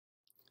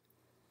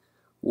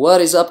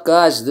What is up,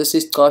 guys? This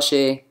is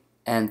Xaashe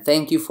and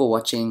thank you for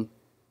watching.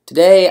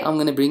 Today I'm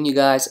going to bring you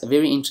guys a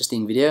very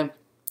interesting video.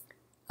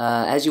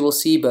 As you will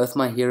see, both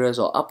my heroes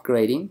are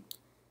upgrading,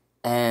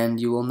 and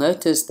you will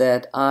notice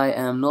that I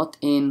am not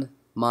in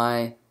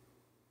my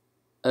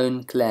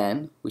own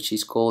clan, which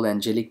is called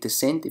Angelic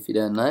Descent, if you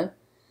don't know.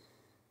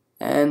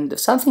 And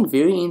something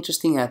very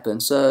interesting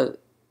happened. So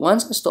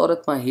once I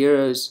started my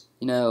heroes,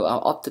 I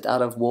opted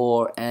out of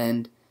war,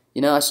 and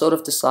I sort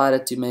of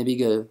decided to maybe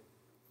go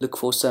look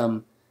for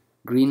some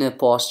greener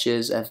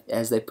pastures,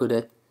 as they put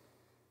it.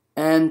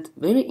 And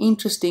very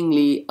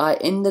interestingly, I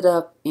ended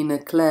up in a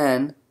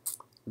clan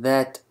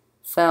that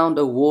found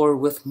a war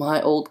with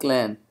my old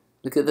clan.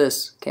 Look at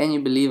this. Can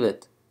you believe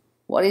it?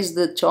 What is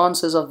the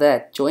chances of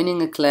that?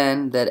 Joining a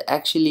clan that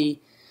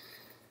actually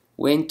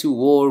went to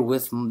war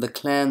with the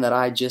clan that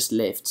I just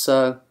left.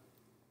 So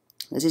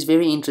this is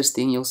very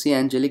interesting. You'll see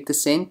Angelic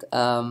Descent.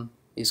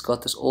 He's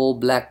got this all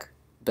black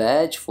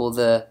badge for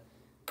the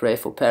Pray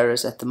for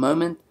Paris at the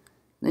moment.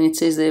 Then it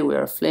says there,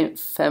 we're a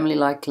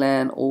family-like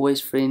clan,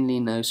 always friendly,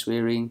 no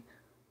swearing.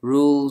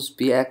 Rules,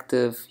 be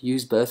active,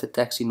 use both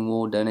attacks in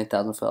war, donate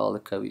 1,000 for all the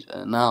Kobe's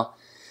earn. Now,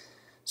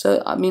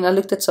 so I mean, I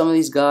looked at some of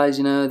these guys,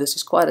 this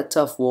is quite a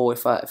tough war.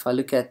 If I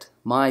look at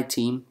my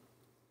team,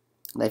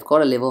 they've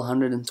got a level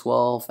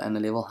 112 and a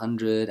level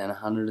 100 and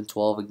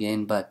 112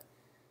 again, but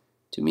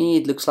to me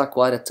it looks like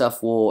quite a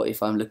tough war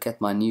if I look at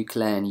my new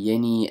clan,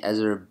 Yeni,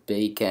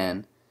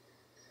 Azerbaycan.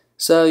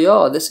 So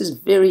yeah, this is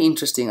very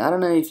interesting. I don't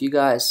know if you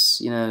guys,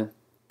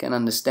 can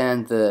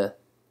understand the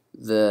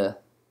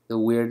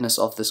weirdness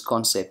of this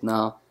concept.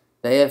 Now,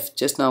 they have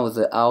just now, with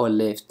the hour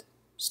left,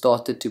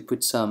 started to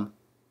put some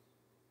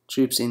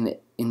troops in the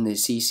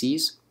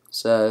CCs.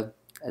 So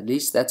at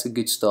least that's a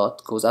good start,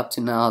 because up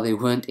to now there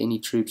weren't any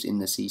troops in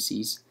the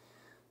CCs.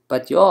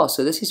 But yeah,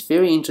 so this is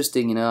very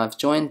interesting. I've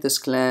joined this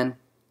clan,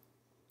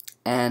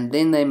 and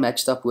then they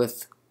matched up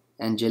with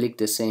Angelic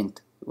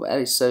Descent. Well,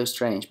 that is so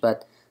strange,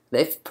 but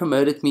they've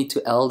promoted me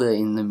to Elder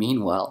in the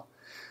meanwhile.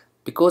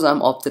 Because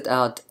I'm opted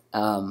out,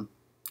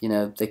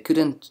 they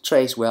couldn't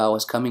trace where I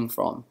was coming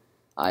from,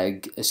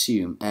 I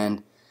assume.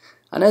 And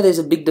I know there's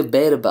a big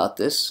debate about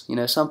this.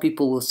 Some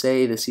people will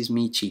say this is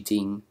me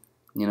cheating,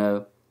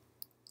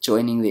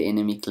 joining the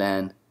enemy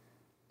clan.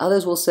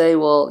 Others will say,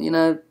 well,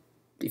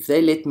 if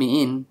they let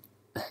me in,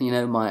 if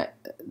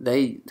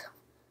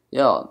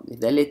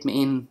they let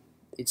me in,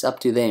 it's up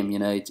to them,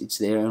 it's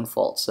their own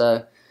fault.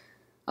 So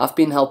I've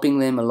been helping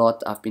them a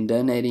lot. I've been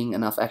donating,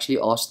 and I've actually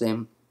asked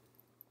them.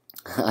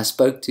 I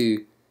spoke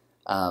to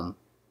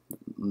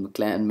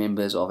clan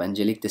members of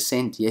Angelic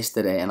Descent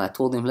yesterday, and I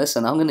told them,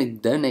 listen, I'm going to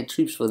donate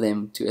troops for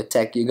them to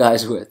attack you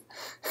guys with.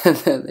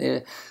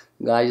 The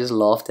guy just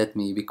laughed at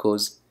me,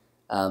 because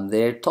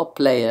their top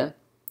player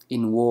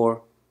in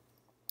war,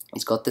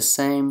 he's got the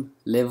same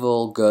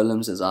level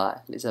golems as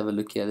I. Let's have a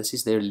look here. This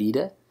is their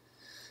leader.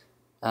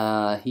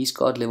 He's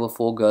got level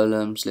 4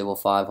 golems, level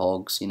 5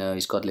 hogs,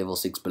 he's got level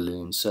 6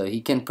 balloons, so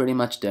he can pretty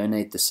much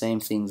donate the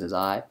same things as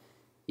I,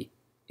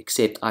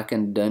 except I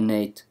can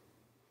donate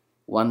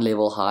 1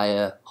 level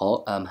higher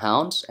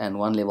hounds and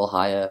 1 level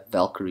higher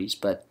Valkyries,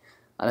 but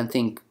I don't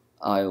think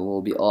I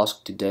will be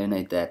asked to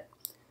donate that.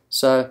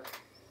 So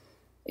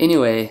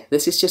anyway,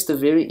 this is just a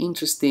very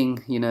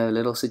interesting,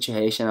 little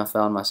situation I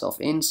found myself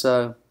in.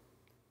 So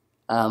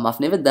I've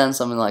never done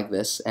something like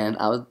this, and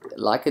I would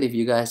like it if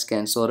you guys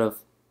can sort of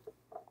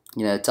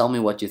tell me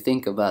what you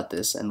think about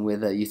this, and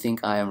whether you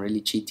think I am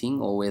really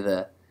cheating, or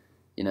whether,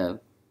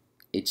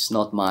 it's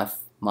not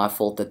my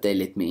fault that they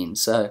let me in.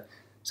 So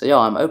yeah,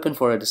 I'm open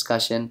for a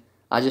discussion.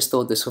 I just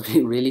thought this would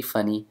be really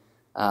funny.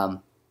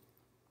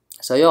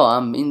 So yeah,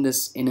 I'm in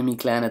this enemy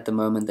clan at the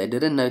moment. They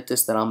didn't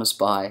notice that I'm a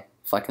spy,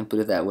 if I can put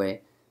it that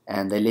way,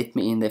 and they let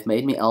me in. They've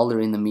made me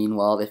elder in the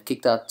meanwhile. They've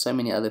kicked out so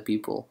many other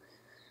people,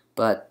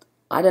 but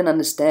I don't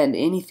understand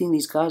anything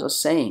these guys are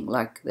saying.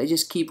 Like, they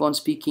just keep on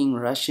speaking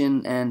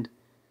Russian and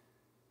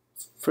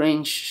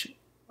French,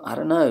 I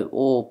don't know,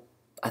 or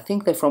I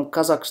think they're from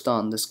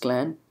Kazakhstan, this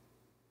clan.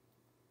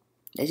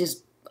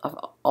 I've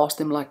asked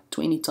them like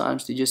 20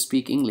 times to just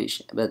speak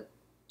English, but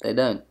they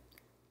don't.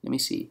 Let me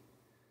see.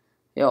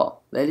 Yeah,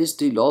 they just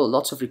do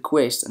lots of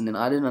requests, and then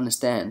I didn't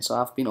understand. So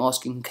I've been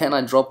asking, can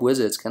I drop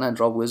wizards? Can I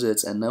drop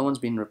wizards? And no one's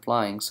been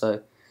replying.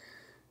 So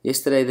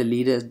yesterday the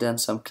leader has done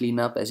some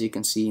cleanup, as you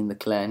can see in the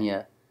clan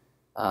here.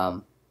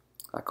 I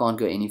can't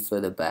go any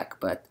further back,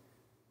 but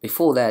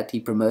before that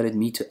he promoted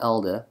me to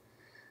Elder,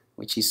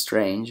 which is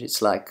strange.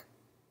 It's like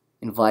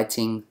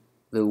inviting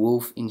the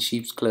wolf in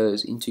sheep's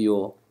clothes into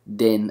your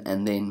den,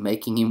 and then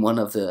making him one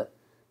of the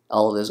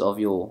elders of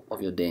your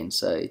den.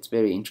 So it's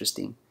very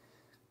interesting.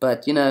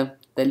 But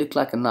they look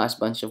like a nice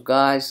bunch of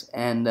guys,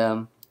 and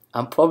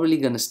I'm probably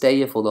going to stay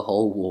here for the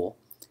whole war.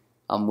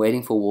 I'm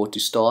waiting for war to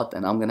start,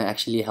 and I'm going to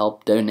actually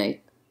help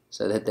donate,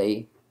 so that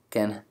they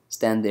can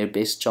stand their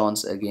best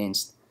chance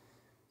against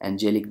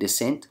Angelic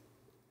Descent.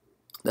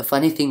 The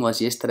funny thing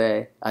was,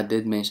 yesterday I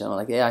did mention, I'm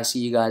like, hey, I see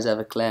you guys have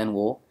a clan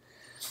war.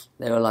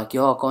 They were like,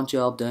 yo, can't you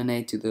help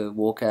donate to the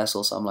war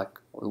castle? So I'm like,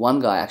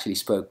 one guy actually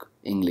spoke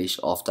English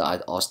after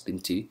I'd asked him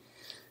to.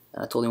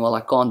 And I told him, well,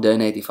 I can't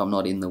donate if I'm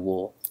not in the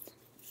war.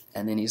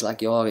 And then he's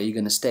like, yo, are you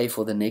going to stay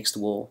for the next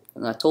war?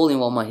 And I told him,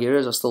 well, my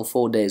heroes are still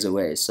 4 days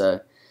away.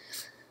 So,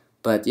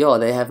 but yeah,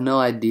 they have no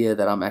idea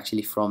that I'm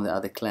actually from the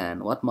other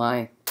clan.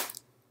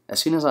 As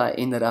soon as I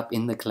ended up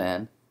in the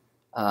clan,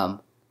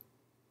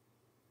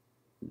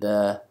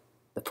 the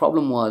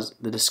problem was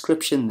the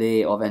description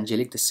there of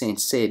Angelic Descent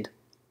said,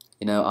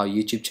 you know, our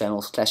YouTube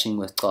channel's clashing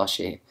with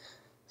Xaashe.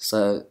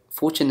 So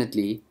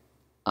fortunately,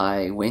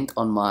 I went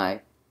on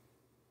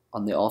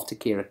the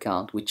aftercare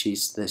account, which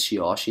is the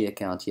Xaashe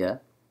account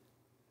here,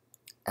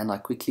 and I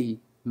quickly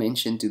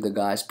mentioned to the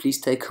guys, please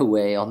take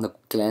away on the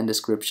clan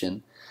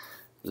description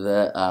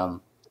the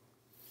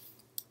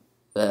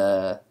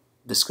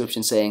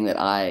description saying that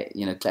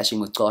clashing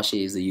with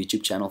Xaashe is the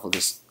YouTube channel for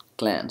this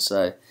clan.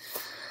 So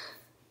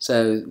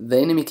the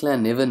enemy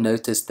clan never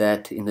noticed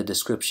that in the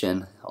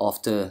description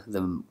after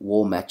the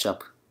war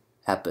matchup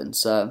happened.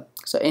 So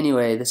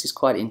anyway, this is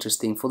quite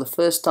interesting. For the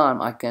first time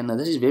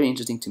this is very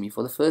interesting to me,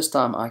 for the first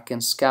time I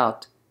can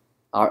scout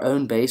our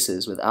own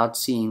bases without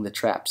seeing the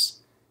traps.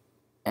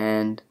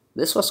 And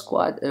this was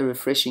quite a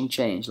refreshing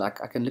change.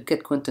 Like, I can look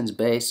at Quentin's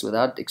base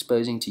without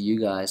exposing to you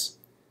guys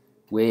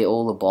where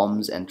all the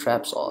bombs and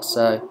traps are.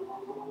 So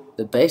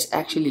the base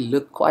actually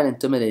looked quite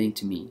intimidating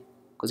to me.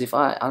 Because if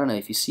I don't know,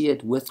 if you see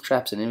it with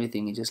traps and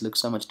everything, it just looks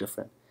so much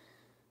different.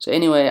 So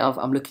anyway,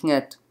 I'm looking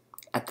at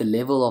the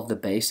level of the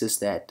bases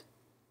that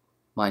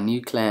my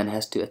new clan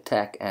has to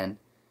attack, and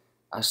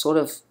I sort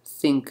of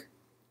think,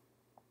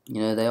 you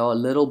know, they are a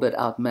little bit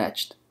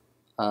outmatched.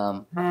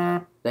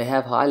 They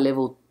have high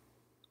level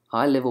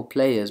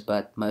players,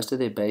 but most of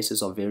their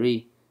bases are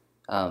very,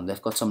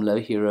 they've got some low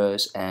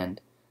heroes and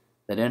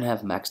they don't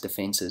have max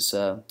defenses.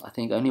 So I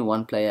think only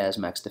one player has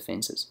max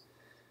defenses.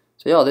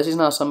 So yeah, this is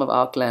now some of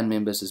our clan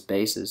members'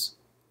 bases.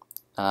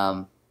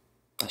 I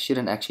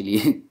shouldn't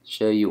actually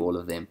show you all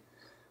of them,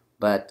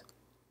 but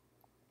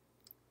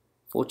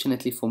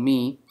fortunately for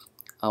me,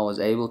 I was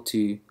able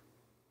to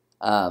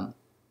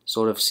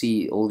sort of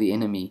see all the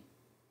enemy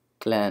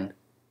clan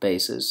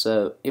bases.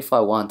 So if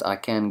I want, I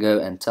can go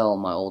and tell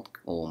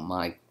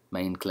my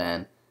main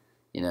clan,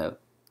 you know,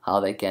 how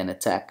they can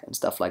attack and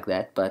stuff like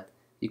that. But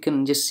you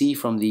can just see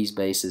from these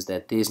bases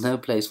that there's no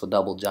place for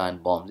double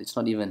giant bombs. It's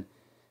not even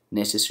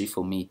necessary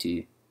for me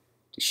to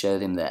show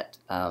them that.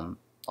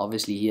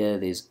 Obviously here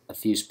there's a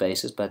few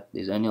spaces, but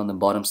there's only on the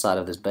bottom side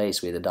of this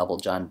base where the double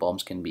giant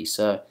bombs can be.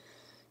 So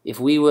if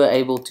we were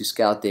able to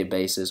scout their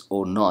bases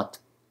or not,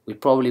 we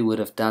probably would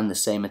have done the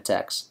same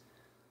attacks.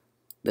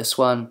 This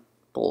one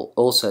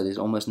also, there's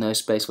almost no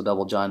space for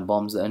double giant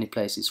bombs. The only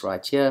place is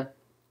right here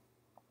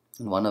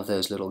in one of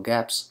those little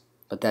gaps,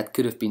 but that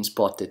could have been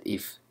spotted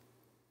if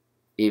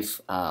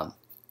you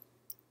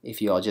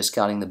are just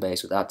scouting the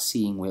base without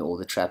seeing where all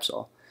the traps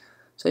are.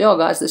 So yeah,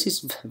 guys, this is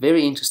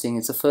very interesting.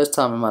 It's the first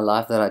time in my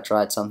life that I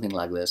tried something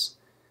like this.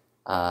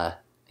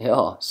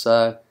 Yeah,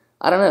 so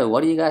I don't know,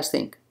 what do you guys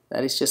think?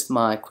 That is just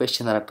my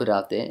question that I put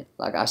out there.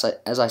 Like,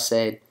 as I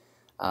said,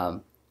 I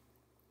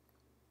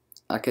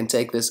can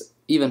take this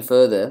even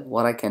further.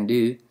 What I can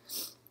do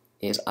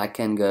is I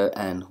can go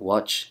and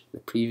watch the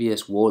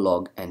previous war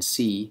log and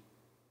see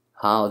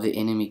how the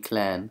enemy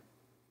clan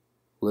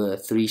were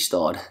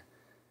 3-starred,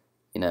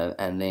 you know,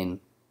 and then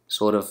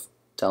sort of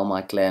tell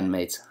my clan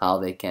mates how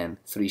they can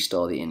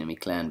 3-star the enemy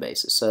clan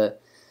bases. So,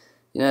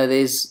 you know,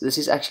 this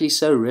is actually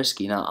so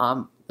risky.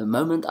 Now, the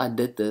moment I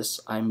did this,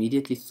 I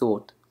immediately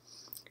thought,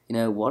 you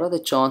know, what are the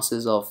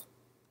chances of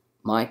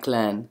my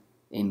clan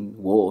in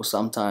war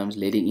sometimes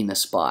letting in a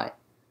spy?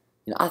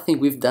 You know, I think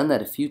we've done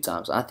that a few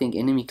times. I think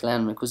enemy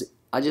clan, because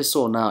I just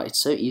saw now it's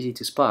so easy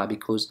to spy,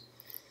 because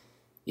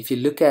if you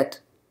look at,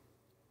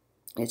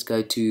 let's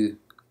go to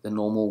the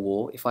normal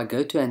war. If I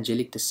go to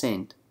Angelic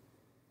Descent,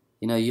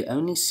 you know, you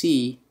only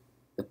see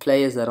the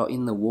players that are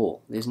in the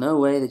war. There's no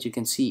way that you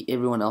can see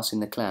everyone else in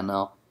the clan.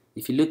 Now,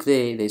 if you look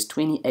there, there's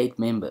 28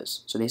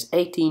 members. So there's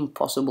 18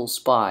 possible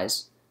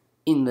spies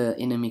in the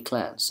enemy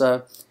clan.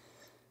 So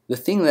the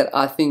thing that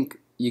I think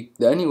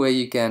the only way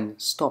you can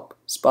stop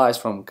spies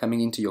from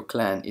coming into your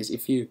clan is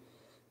if you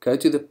go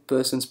to the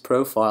person's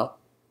profile.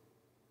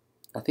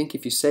 I think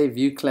if you say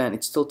view clan,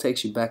 it still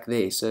takes you back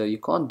there. So you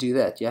can't do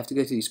that. You have to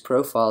go to his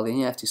profile, then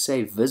you have to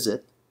say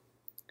visit,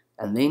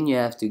 and then you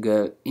have to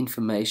go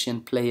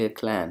information player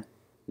clan.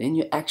 Then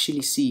you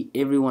actually see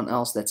everyone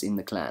else that's in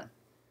the clan.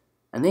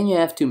 And then you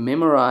have to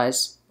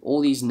memorize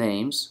all these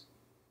names,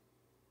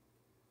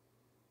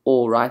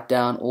 or write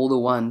down all the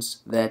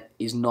ones that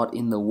is not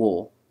in the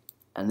war,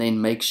 and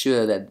then make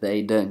sure that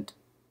they don't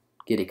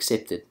get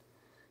accepted.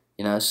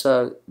 You know,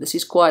 so this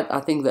is quite, I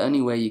think, the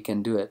only way you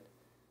can do it.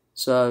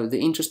 So the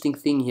interesting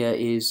thing here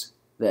is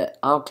that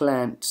our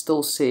clan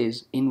still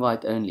says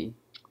invite only,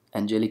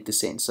 Angelic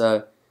Descent.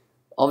 So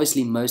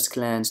obviously most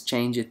clans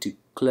change it to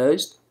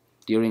closed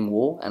during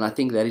war, and I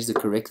think that is the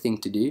correct thing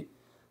to do.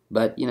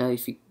 But you know,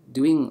 if you're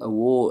doing a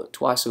war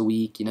twice a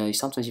week, you know,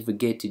 sometimes you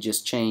forget to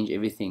just change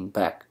everything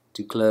back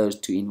to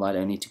closed, to invite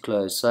only, to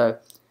close. So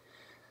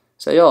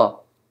yeah,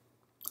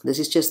 this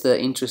is just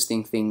the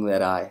interesting thing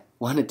that I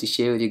wanted to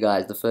share with you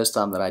guys the first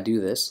time that I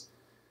do this.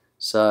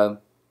 So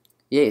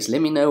yes,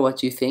 let me know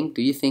what you think.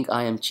 Do you think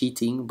I am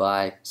cheating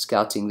by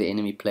scouting the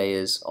enemy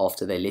players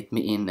after they let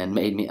me in and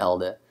made me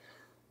elder?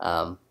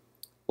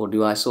 Or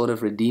do I sort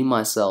of redeem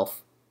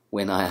myself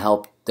when I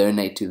help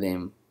donate to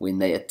them when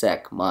they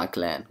attack my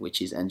clan,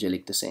 which is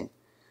Angelic Descent?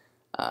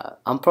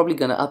 I'm probably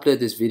going to upload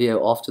this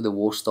video after the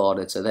war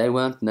started, so they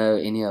won't know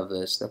any of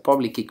this. They'll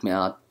probably kick me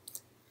out,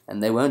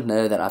 and they won't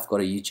know that I've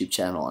got a YouTube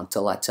channel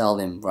until I tell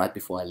them right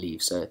before I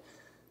leave. So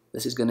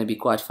this is going to be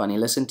quite funny.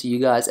 Listen to you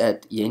guys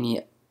at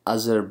Yeni,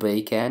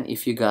 Azerbaycan.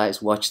 If you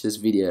guys watch this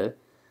video,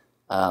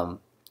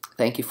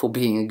 thank you for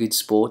being a good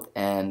sport.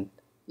 And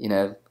you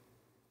know,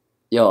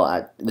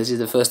 this is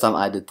the first time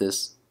I did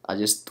this. I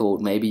just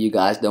thought maybe you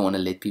guys don't want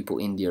to let people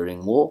in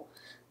during war.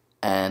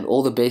 And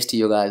all the best to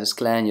your guys'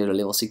 clan. You're a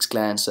level 6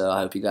 clan, so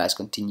I hope you guys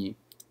continue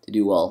to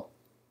do well.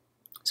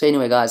 So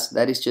anyway guys,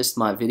 that is just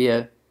my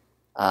video.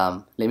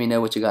 Let me know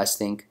what you guys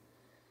think.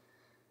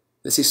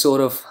 This is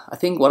sort of, I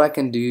think what I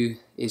can do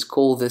is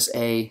call this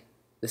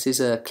this is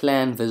a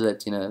clan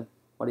visit, you know,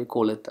 what do you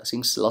call it? I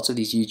think lots of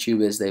these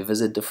YouTubers, they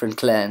visit different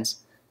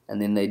clans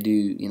and then they do,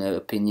 you know,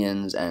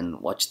 opinions and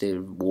watch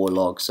their war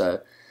logs.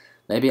 So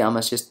maybe I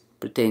must just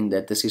pretend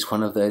that this is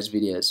one of those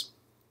videos.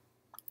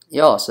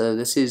 Yeah, so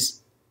this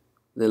is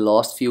the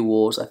last few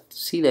wars. I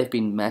see they've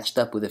been matched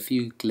up with a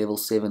few level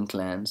 7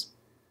 clans.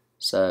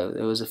 So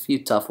there was a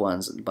few tough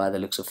ones by the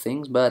looks of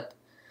things, but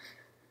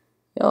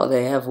yeah,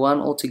 they have won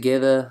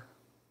altogether.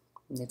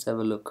 Let's have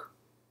a look.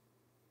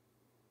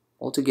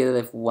 Altogether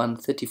they've won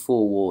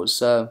 34 wars.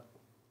 So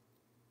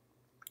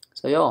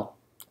yeah,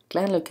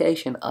 clan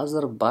location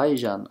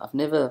Azerbaijan. I've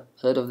never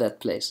heard of that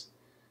place.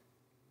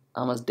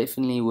 I must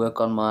definitely work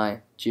on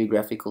my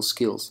geographical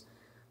skills.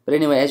 But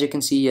anyway, as you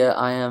can see here,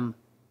 I am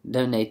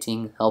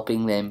donating,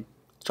 helping them,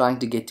 trying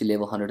to get to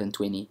level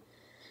 120.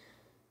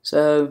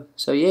 So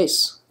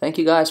yes, thank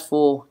you guys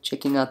for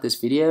checking out this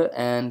video,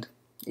 and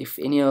if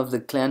any of the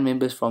clan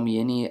members from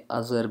Yeni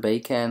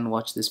Azerbaycan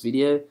watch this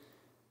video,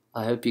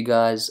 I hope you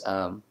guys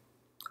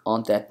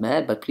aren't that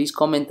mad, but please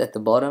comment at the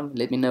bottom.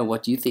 Let me know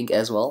what you think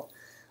as well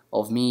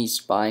of me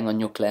spying on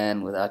your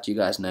clan without you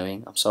guys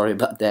knowing. I'm sorry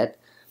about that,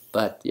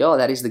 but yeah,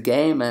 that is the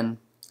game, and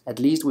at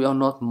least we are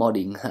not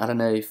modding. I don't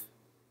know if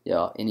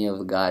any of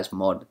the guys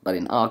mod, but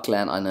in our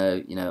clan, I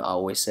know, you know, I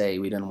always say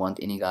we don't want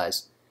any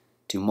guys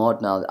to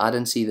mod. Now I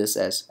don't see this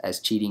as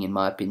cheating in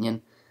my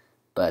opinion,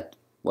 but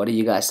what do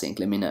you guys think?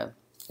 Let me know.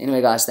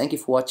 Anyway guys, thank you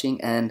for watching,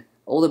 and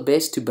all the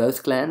best to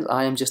both clans.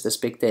 I am just a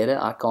spectator.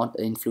 I can't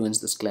influence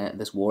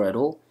this war at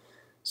all.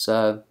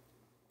 So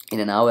in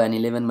an hour and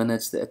 11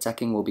 minutes the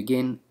attacking will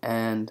begin,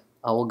 and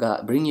I will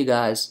bring you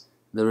guys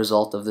the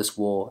result of this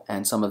war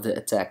and some of the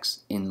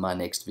attacks in my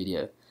next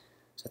video.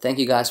 So thank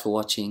you guys for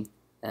watching,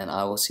 and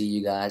I will see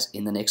you guys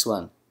in the next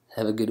one.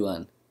 Have a good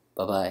one.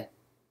 Bye bye.